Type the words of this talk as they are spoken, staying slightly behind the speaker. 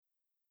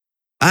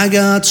I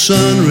got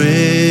sun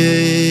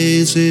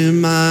rays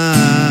in my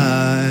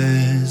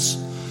eyes,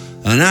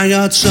 and I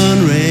got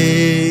sun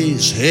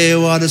rays, hey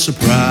what a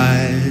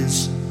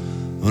surprise.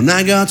 And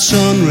I got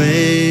sun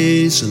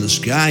rays and the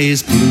sky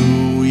is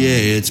blue,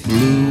 yeah it's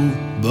blue,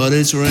 but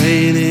it's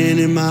raining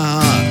in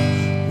my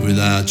heart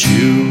without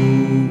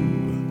you.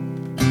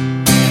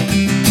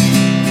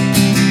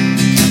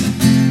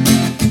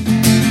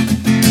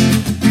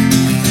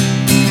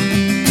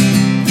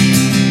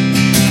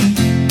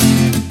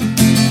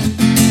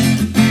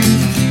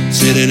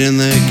 Sitting in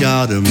the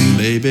garden,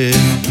 baby,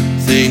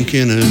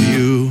 thinking of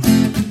you.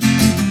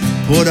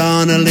 Put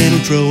on a little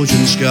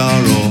Trojan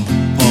scar or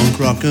punk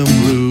rock and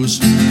blues.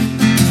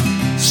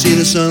 See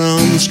the sun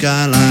on the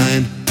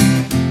skyline,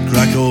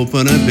 crack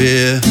open a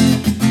beer.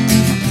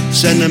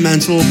 Send a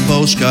mental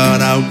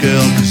postcard out,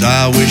 girl, 'cause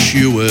I wish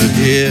you were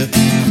here.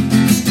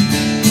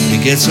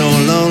 It gets so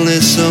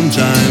lonely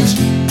sometimes,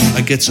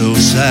 I get so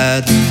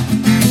sad,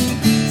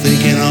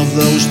 thinking of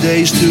those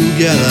days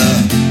together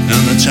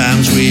and the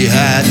times we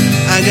had.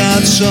 I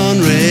got sun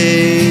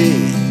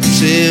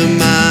rays in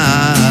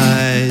my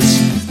eyes,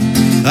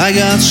 I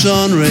got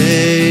sun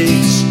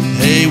rays,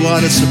 hey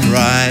what a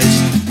surprise.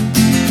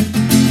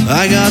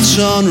 I got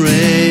sun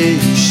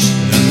rays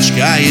and the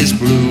sky is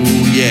blue,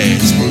 yeah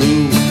it's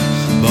blue,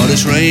 but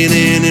it's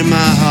raining in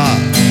my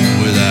heart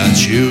without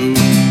you.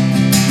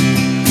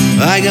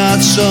 I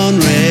got sun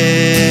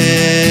rays,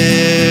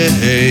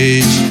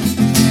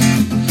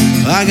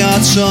 I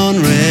got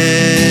sun rays,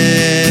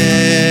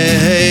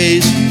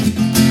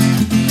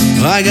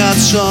 I got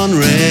sun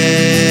rays,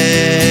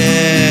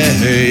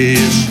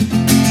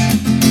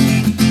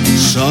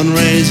 sun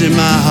rays in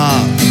my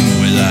heart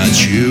without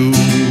you.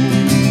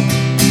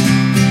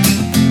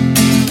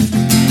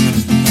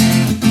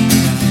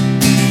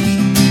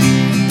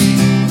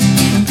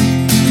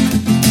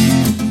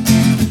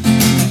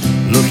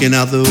 Looking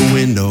out the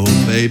window,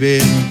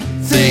 baby,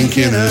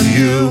 thinking of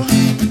you.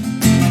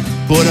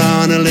 Put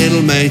on a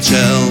little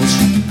Maytals,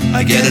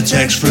 I get a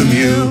text from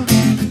you.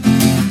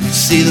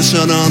 See the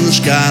sun on the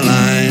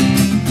skyline,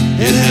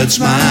 it hurts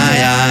my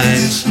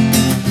eyes.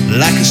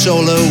 Like a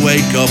solar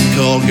wake-up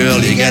call,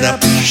 girl, you get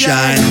up,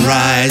 shine,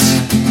 rise.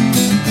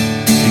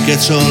 It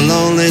gets so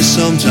lonely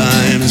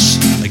sometimes,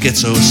 I get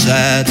so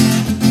sad,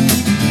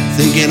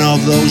 thinking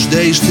of those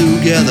days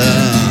together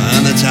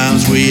and the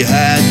times we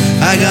had.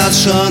 I got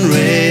sun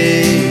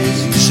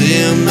rays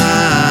in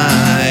my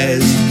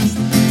eyes,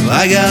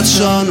 I got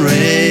sun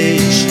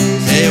rays,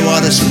 hey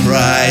what a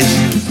surprise.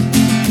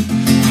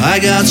 I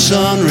got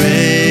sun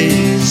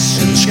rays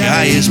and the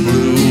sky is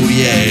blue,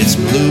 yeah it's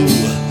blue,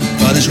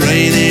 but it's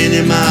raining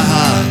in my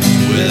heart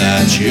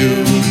without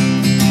you.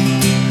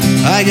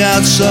 I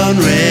got sun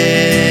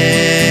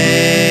rays,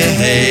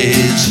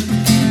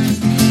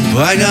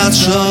 I got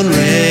sun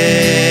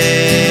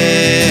rays,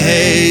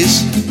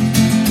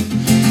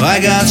 I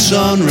got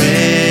sun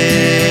rays,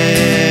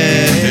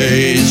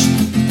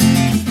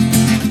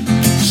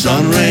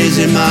 sun rays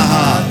in my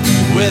heart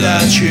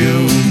without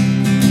you.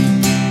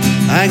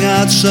 I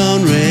got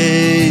sun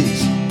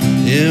rays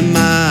in my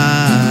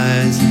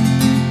eyes,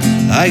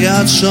 I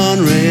got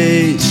sun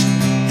rays,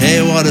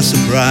 hey what a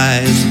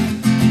surprise.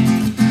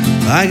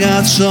 I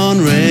got sun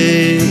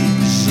rays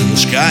and the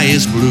sky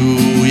is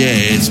blue,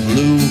 yeah it's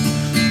blue,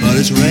 but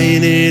it's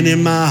raining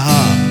in my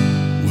heart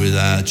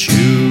without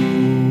you.